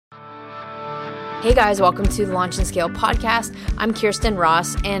Hey guys, welcome to the Launch and Scale podcast. I'm Kirsten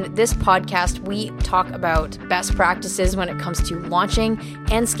Ross, and this podcast, we talk about best practices when it comes to launching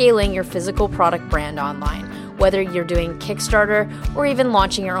and scaling your physical product brand online. Whether you're doing Kickstarter or even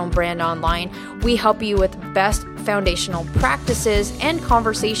launching your own brand online, we help you with best foundational practices and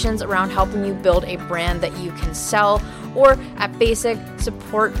conversations around helping you build a brand that you can sell, or at basic,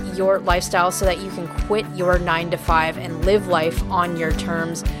 support your lifestyle so that you can quit your 9-to-5 and live life on your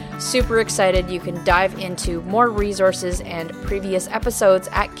terms. Super excited. You can dive into more resources and previous episodes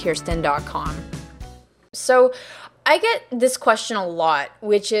at kirsten.com. So I get this question a lot,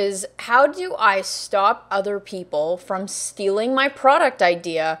 which is, how do I stop other people from stealing my product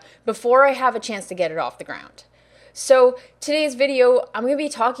idea before I have a chance to get it off the ground? So today's video, I'm going to be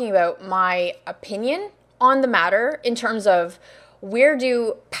talking about my opinion on the matter in terms of where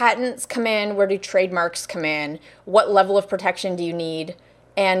do patents come in, where do trademarks come in, what level of protection do you need,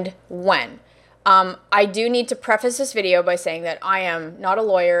 and when. I do need to preface this video by saying that I am not a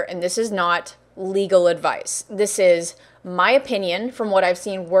lawyer and this is not legal advice. This is my opinion from what I've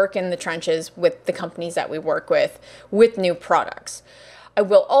seen work in the trenches with the companies that we work with new products. I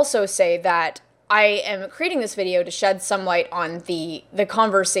will also say that I am creating this video to shed some light on the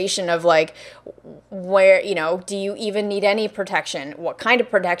conversation of like, where, do you even need any protection? What kind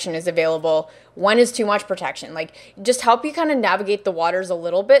of protection is available? When is too much protection? Like, just help you kind of navigate the waters a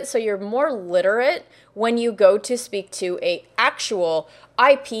little bit so you're more literate when you go to speak to a actual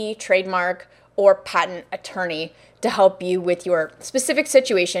IP, trademark, or patent attorney to help you with your specific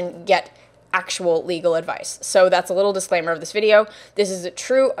situation get actual legal advice. So that's a little disclaimer of this video. This is a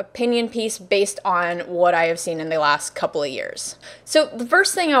true opinion piece based on what I have seen in the last couple of years. So the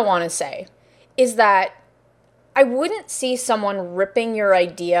first thing I want to say is that I wouldn't see someone ripping your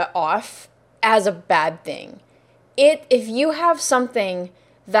idea off as a bad thing. If you have something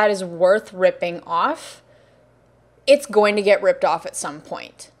that is worth ripping off, it's going to get ripped off at some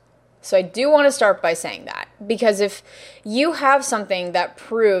point. So I do want to start by saying that, because if you have something that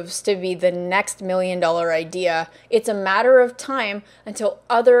proves to be the next $1 million idea, it's a matter of time until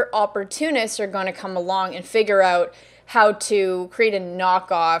other opportunists are going to come along and figure out how to create a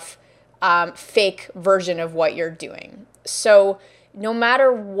knockoff, fake version of what you're doing. So no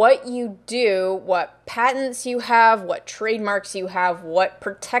matter what you do, what patents you have, what trademarks you have, what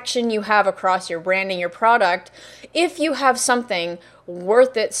protection you have across your brand and your product, if you have something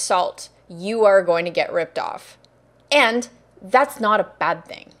worth its salt, you are going to get ripped off. And that's not a bad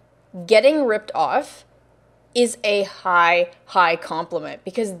thing. Getting ripped off is a high compliment,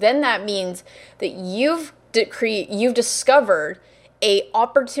 because then that means that you've discovered a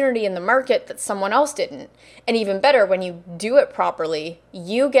opportunity in the market that someone else didn't. And even better, when you do it properly,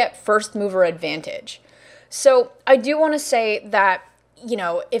 you get first mover advantage. So I do want to say that,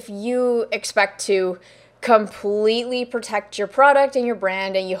 if you expect to completely protect your product and your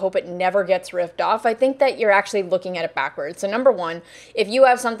brand and you hope it never gets ripped off, I think that you're actually looking at it backwards. So number one, if you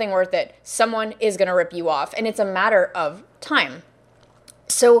have something worth it, someone is going to rip you off, and it's a matter of time.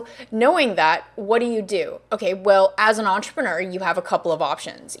 So knowing that, what do you do? Okay, well, as an entrepreneur, you have a couple of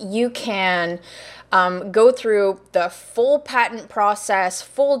options. You can go through the full patent process,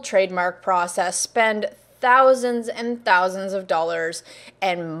 full trademark process, spend thousands and thousands of dollars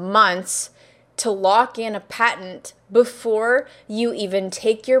and months to lock in a patent before you even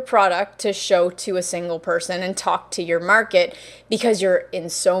take your product to show to a single person and talk to your market, because you're in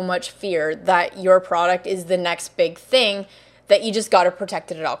so much fear that your product is the next big thing that you just got to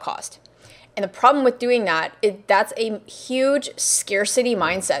protect it at all cost. And the problem with doing that is that's a huge scarcity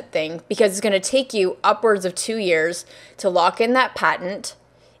mindset thing, because it's going to take you upwards of 2 years to lock in that patent.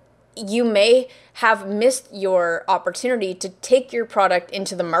 You may have missed your opportunity to take your product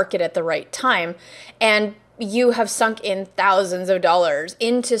into the market at the right time, and you have sunk in thousands of dollars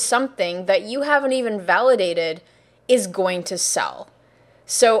into something that you haven't even validated is going to sell.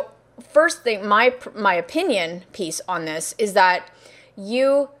 So first thing, my opinion piece on this is that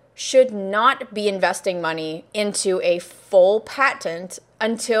you should not be investing money into a full patent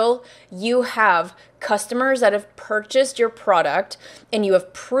until you have customers that have purchased your product and you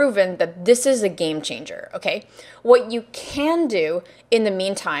have proven that this is a game changer, okay? What you can do in the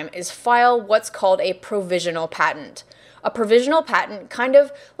meantime is file what's called a provisional patent. A provisional patent kind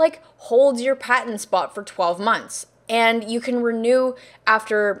of like holds your patent spot for 12 months. And you can renew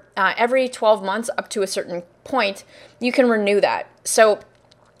after every 12 months up to a certain point, you can renew that. So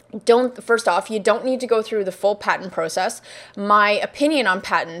first off, you don't need to go through the full patent process. My opinion on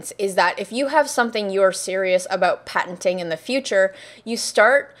patents is that if you have something you're serious about patenting in the future, you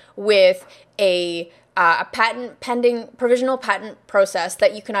start with a a patent pending provisional patent process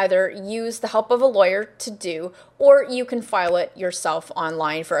that you can either use the help of a lawyer to do, or you can file it yourself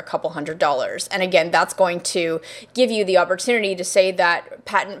online for a couple $100s. And again, that's going to give you the opportunity to say that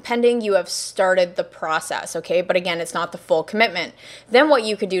patent pending, you have started the process, okay? But again, it's not the full commitment. Then what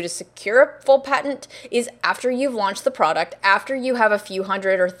you could do to secure a full patent is after you've launched the product, after you have a few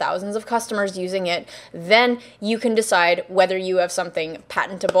hundred or thousands of customers using it, then you can decide whether you have something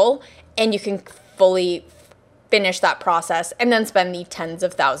patentable, and you can fully finish that process and then spend the tens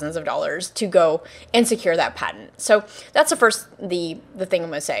of thousands of dollars to go and secure that patent. So that's the first, the thing I'm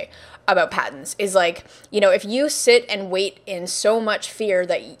going to say about patents is like, if you sit and wait in so much fear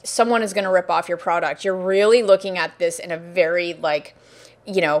that someone is going to rip off your product, you're really looking at this in a very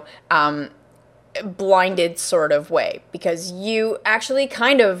blinded sort of way, because you actually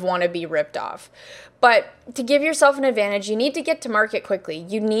kind of want to be ripped off. But to give yourself an advantage, you need to get to market quickly.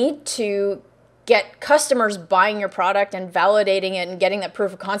 You need to get customers buying your product and validating it and getting that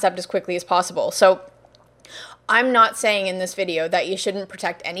proof of concept as quickly as possible. So I'm not saying in this video that you shouldn't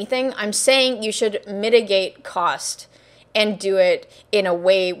protect anything. I'm saying you should mitigate cost and do it in a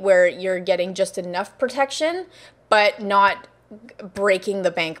way where you're getting just enough protection, but not breaking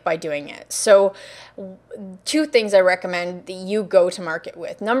the bank by doing it. So 2 things I recommend that you go to market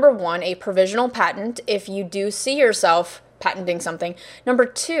with. Number 1, a provisional patent if you do see yourself patenting something. Number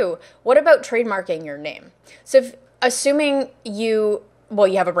 2, what about trademarking your name? So assuming you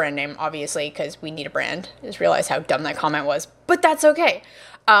have a brand name, obviously, because we need a brand. I just realized how dumb that comment was, but that's okay.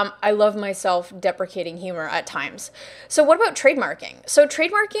 I love my self-deprecating humor at times. So what about trademarking? So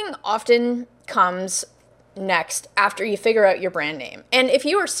trademarking often comes next after you figure out your brand name. And if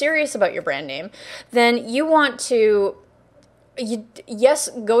you are serious about your brand name, then you want to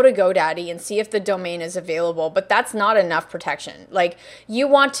go to GoDaddy and see if the domain is available, but that's not enough protection. Like, you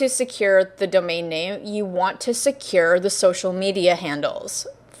want to secure the domain name, you want to secure the social media handles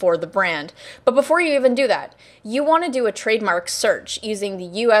for the brand. But before you even do that, you want to do a trademark search using the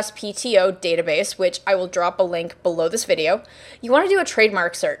USPTO database, which I will drop a link below this video. You want to do a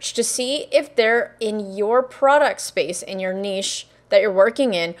trademark search to see if they're in your product space, in your niche that you're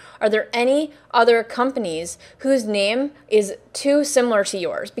working in. Are there any other companies whose name is too similar to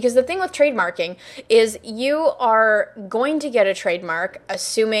yours? Because the thing with trademarking is you are going to get a trademark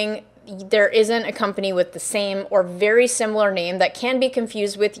assuming there isn't a company with the same or very similar name that can be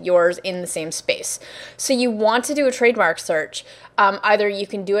confused with yours in the same space. So you want to do a trademark search. Either you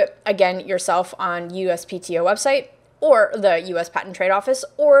can do it, again, yourself on USPTO website or the U.S. Patent and Trade Office,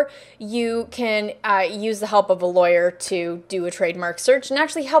 or you can use the help of a lawyer to do a trademark search and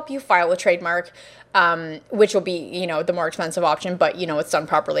actually help you file a trademark, which will be, the more expensive option, but, it's done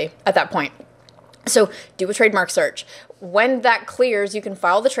properly at that point. So do a trademark search. When that clears, you can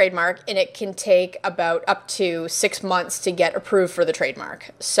file the trademark, and it can take about up to 6 months to get approved for the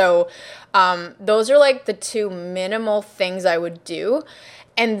trademark. So those are like the 2 minimal things I would do.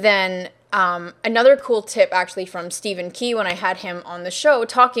 And then another cool tip actually from Stephen Key, when I had him on the show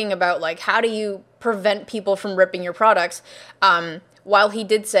talking about like, how do you prevent people from ripping your products? While he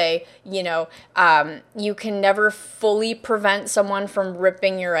did say, you can never fully prevent someone from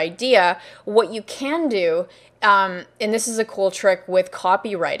ripping your idea, what you can do, and this is a cool trick with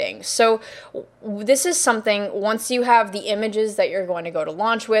copywriting. So this is something, once you have the images that you're going to go to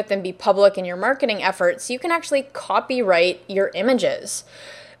launch with and be public in your marketing efforts, you can actually copyright your images.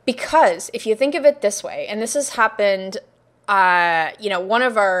 Because if you think of it this way, and this has happened, one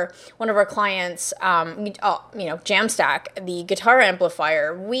of our clients, Jamstack, the guitar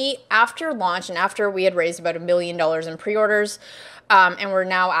amplifier, we, after launch and after we had raised about $1 million in pre-orders, and we're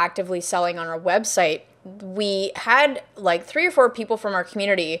now actively selling on our website, we had like 3 or 4 people from our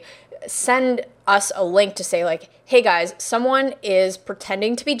community send us a link to say like, hey guys, someone is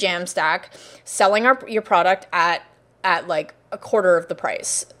pretending to be Jamstack, selling your product at like a quarter of the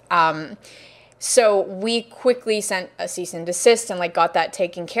price. So we quickly sent a cease and desist and like got that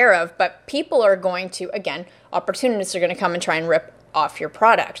taken care of. But people are going to, again, opportunists are going to come and try and rip off your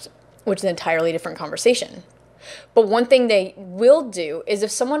product, which is an entirely different conversation. But one thing they will do is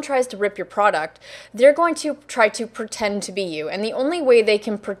if someone tries to rip your product, they're going to try to pretend to be you. And the only way they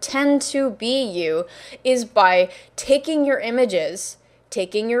can pretend to be you is by taking your images,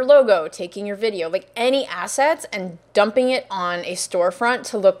 taking your logo, taking your video, like any assets, and dumping it on a storefront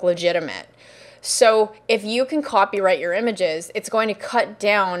to look legitimate. So if you can copyright your images, it's going to cut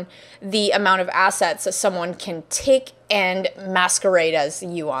down the amount of assets that someone can take and masquerade as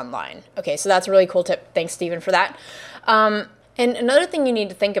you online. Okay, so that's a really cool tip. Thanks, Stephen, for that. And another thing you need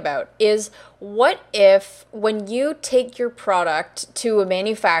to think about is, what if when you take your product to a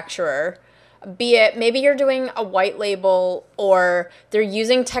manufacturer, Be it maybe you're doing a white label or they're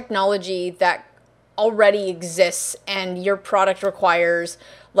using technology that already exists and your product requires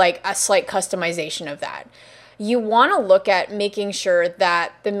like a slight customization of that. You want to look at making sure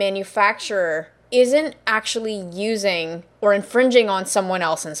that the manufacturer isn't actually using or infringing on someone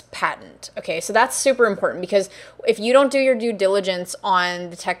else's patent. Okay, so that's super important, because if you don't do your due diligence on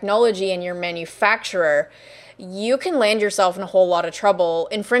the technology and your manufacturer, you can land yourself in a whole lot of trouble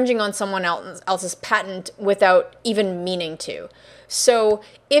infringing on someone else's patent without even meaning to. So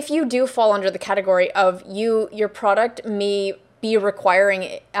if you do fall under the category of your product may be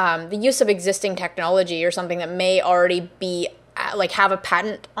requiring the use of existing technology or something that may already be like have a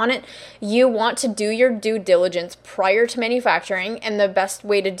patent on it, you want to do your due diligence prior to manufacturing. And the best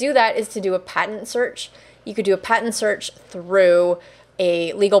way to do that is to do a patent search. You could do a patent search through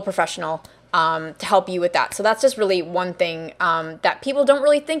a legal professional to help you with that. So that's just really one thing that people don't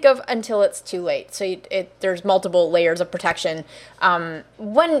really think of until it's too late. So there's multiple layers of protection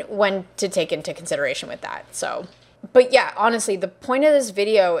when to take into consideration with that. So, but yeah, honestly, the point of this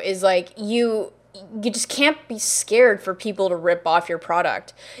video is like you just can't be scared for people to rip off your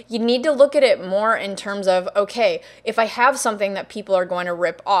product. You need to look at it more in terms of, okay, if I have something that people are going to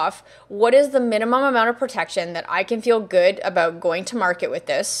rip off, what is the minimum amount of protection that I can feel good about going to market with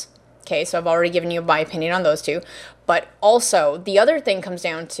this? Okay, so I've already given you my opinion on those two. But also, the other thing comes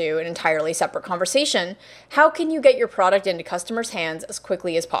down to an entirely separate conversation. How can you get your product into customers' hands as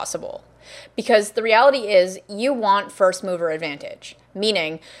quickly as possible? Because the reality is you want first mover advantage,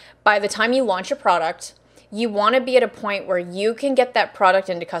 meaning by the time you launch a product, you want to be at a point where you can get that product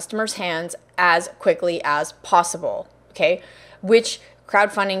into customers' hands as quickly as possible, okay? Which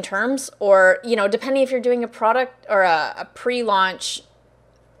crowdfunding terms, or, depending if you're doing a product or a pre-launch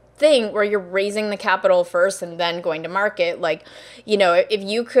thing where you're raising the capital first and then going to market, if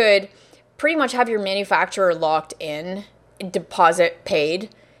you could pretty much have your manufacturer locked in, deposit paid,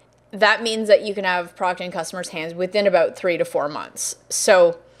 that means that you can have product in customers' hands within about 3 to 4 months.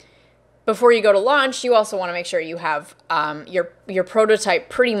 So before you go to launch, you also want to make sure you have your prototype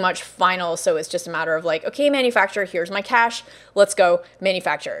pretty much final. So it's just a matter of like, okay, manufacturer, here's my cash. Let's go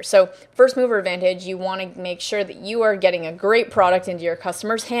manufacture. So first mover advantage, you want to make sure that you are getting a great product into your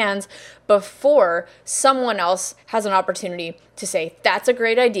customers' hands before someone else has an opportunity to say, that's a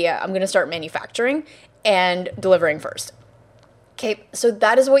great idea. I'm going to start manufacturing and delivering first. Okay, so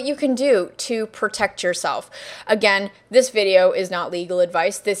that is what you can do to protect yourself. Again, this video is not legal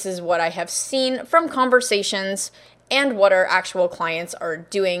advice. This is what I have seen from conversations and what our actual clients are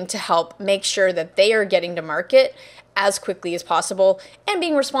doing to help make sure that they are getting to market as quickly as possible and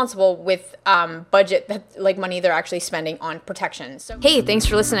being responsible with budget, that like money they're actually spending on protection. So, hey, thanks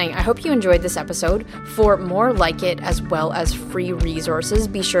for listening. I hope you enjoyed this episode. For more like it, as well as free resources,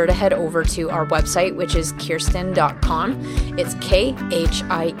 be sure to head over to our website, which is Kirstyn.com. It's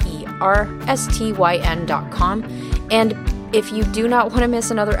KHIERSTYN.com. And if you do not want to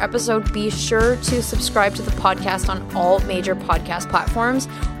miss another episode, be sure to subscribe to the podcast on all major podcast platforms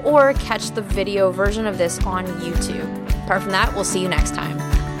or catch the video version of this on YouTube. Apart from that, we'll see you next time.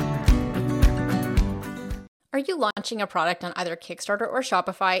 Are you launching a product on either Kickstarter or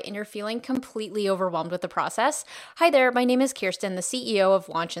Shopify and you're feeling completely overwhelmed with the process? Hi there, my name is Kirstyn, the CEO of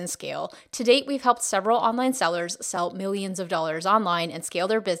Launch and Scale. To date, we've helped several online sellers sell millions of dollars online and scale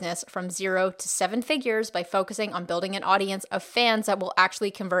their business from 0 to 7 figures by focusing on building an audience of fans that will actually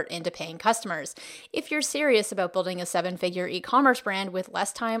convert into paying customers. If you're serious about building a 7-figure e-commerce brand with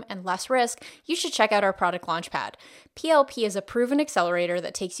less time and less risk, you should check out our product Launchpad. PLP is a proven accelerator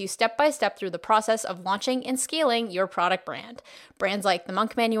that takes you step by step through the process of launching and scaling your product brand. Brands like the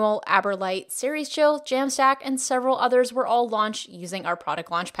Monk Manual, AberLite, Series Chill, Jamstack, and several others were all launched using our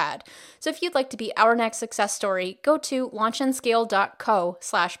product Launchpad. So if you'd like to be our next success story, go to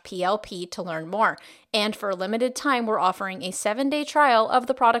launchandscale.co/PLP to learn more. And for a limited time, we're offering a 7-day trial of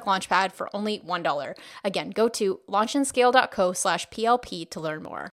the product Launchpad for only $1. Again, go to launchandscale.co/PLP to learn more.